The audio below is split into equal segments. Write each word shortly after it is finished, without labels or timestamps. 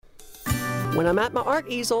When I'm at my art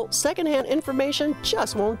easel, secondhand information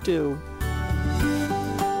just won't do.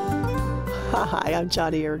 Hi, I'm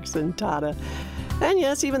Joni Eareckson Tada. And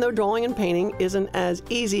yes, even though drawing and painting isn't as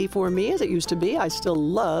easy for me as it used to be, I still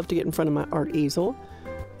love to get in front of my art easel.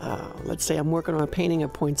 Let's say I'm working on a painting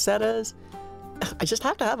of poinsettias. I just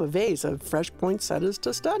have to have a vase of fresh poinsettias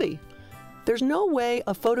to study. There's no way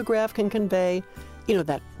a photograph can convey,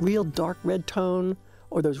 that real dark red tone,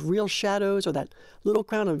 or those real shadows, or that little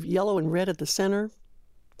crown of yellow and red at the center.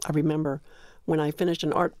 I remember when I finished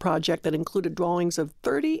an art project that included drawings of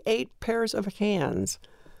 38 pairs of hands.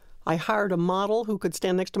 I hired a model who could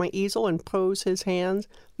stand next to my easel and pose his hands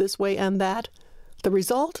this way and that. The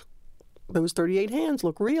result? Those 38 hands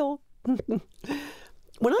look real.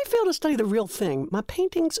 When I fail to study the real thing, my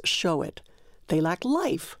paintings show it. They lack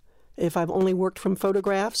life. If I've only worked from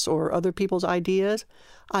photographs or other people's ideas,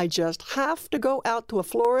 I just have to go out to a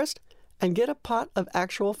florist and get a pot of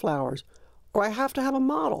actual flowers, or I have to have a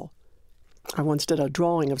model. I once did a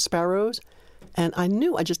drawing of sparrows, and I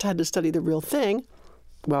knew I just had to study the real thing.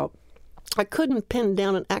 Well, I couldn't pin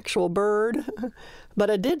down an actual bird, but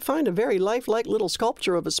I did find a very lifelike little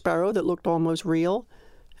sculpture of a sparrow that looked almost real,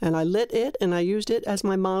 and I lit it and I used it as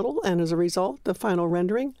my model, and as a result, the final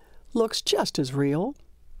rendering looks just as real.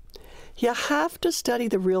 You have to study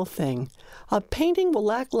the real thing. A painting will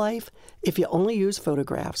lack life if you only use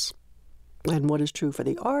photographs. And what is true for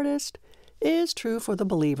the artist is true for the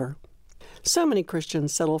believer. So many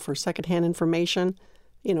Christians settle for secondhand information,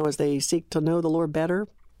 as they seek to know the Lord better.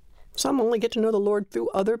 Some only get to know the Lord through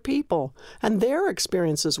other people and their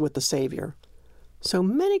experiences with the Savior. So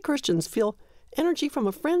many Christians feel energy from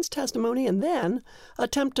a friend's testimony and then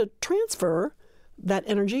attempt to transfer that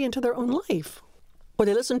energy into their own life. Or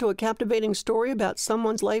they listen to a captivating story about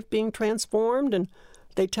someone's life being transformed and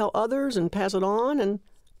they tell others and pass it on. And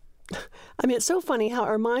it's so funny how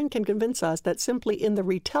our mind can convince us that simply in the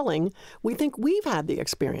retelling, we think we've had the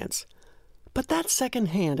experience. But that's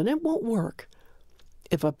secondhand and it won't work.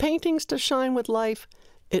 If a painting's to shine with life,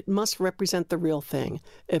 it must represent the real thing.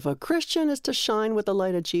 If a Christian is to shine with the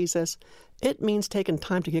light of Jesus, it means taking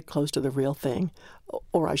time to get close to the real thing.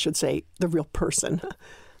 Or I should say, the real person.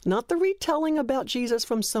 Not the retelling about Jesus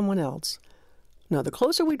from someone else. Now, the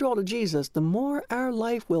closer we draw to Jesus, the more our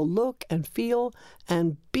life will look and feel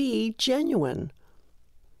and be genuine.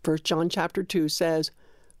 1 John chapter 2 says,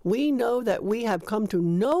 "We know that we have come to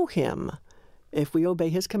know him if we obey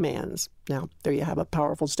his commands." Now, there you have a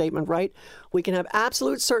powerful statement, right? We can have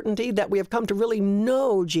absolute certainty that we have come to really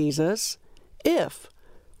know Jesus if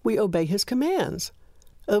we obey his commands.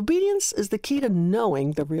 Obedience is the key to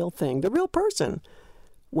knowing the real thing, the real person.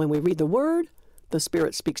 When we read the Word, the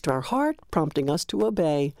Spirit speaks to our heart, prompting us to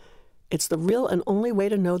obey. It's the real and only way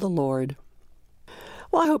to know the Lord.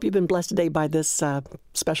 Well, I hope you've been blessed today by this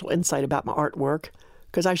special insight about my artwork,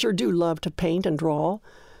 because I sure do love to paint and draw,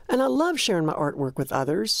 and I love sharing my artwork with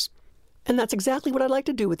others. And that's exactly what I'd like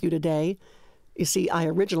to do with you today. You see, I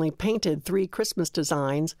originally painted 3 Christmas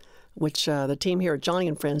designs, which the team here at Joni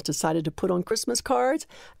and Friends decided to put on Christmas cards.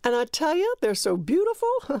 And I tell you, they're so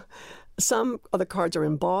beautiful. Some of the cards are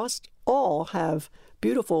embossed. All have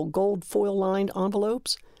beautiful gold foil-lined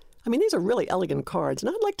envelopes. These are really elegant cards. And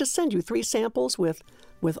I'd like to send you 3 samples with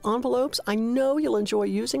envelopes. I know you'll enjoy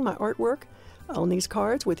using my artwork on these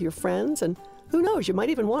cards with your friends. And who knows, you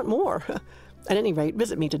might even want more. At any rate,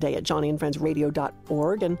 visit me today at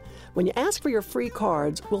JoniandFriendsRadio.org, and when you ask for your free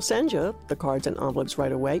cards, we'll send you the cards and envelopes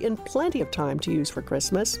right away in plenty of time to use for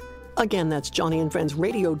Christmas. Again, that's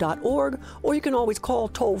JoniandFriendsRadio.org, or you can always call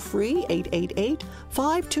toll-free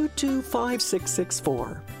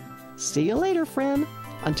 888-522-5664. See you later, friend.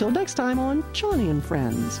 Until next time on Joni and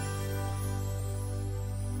Friends.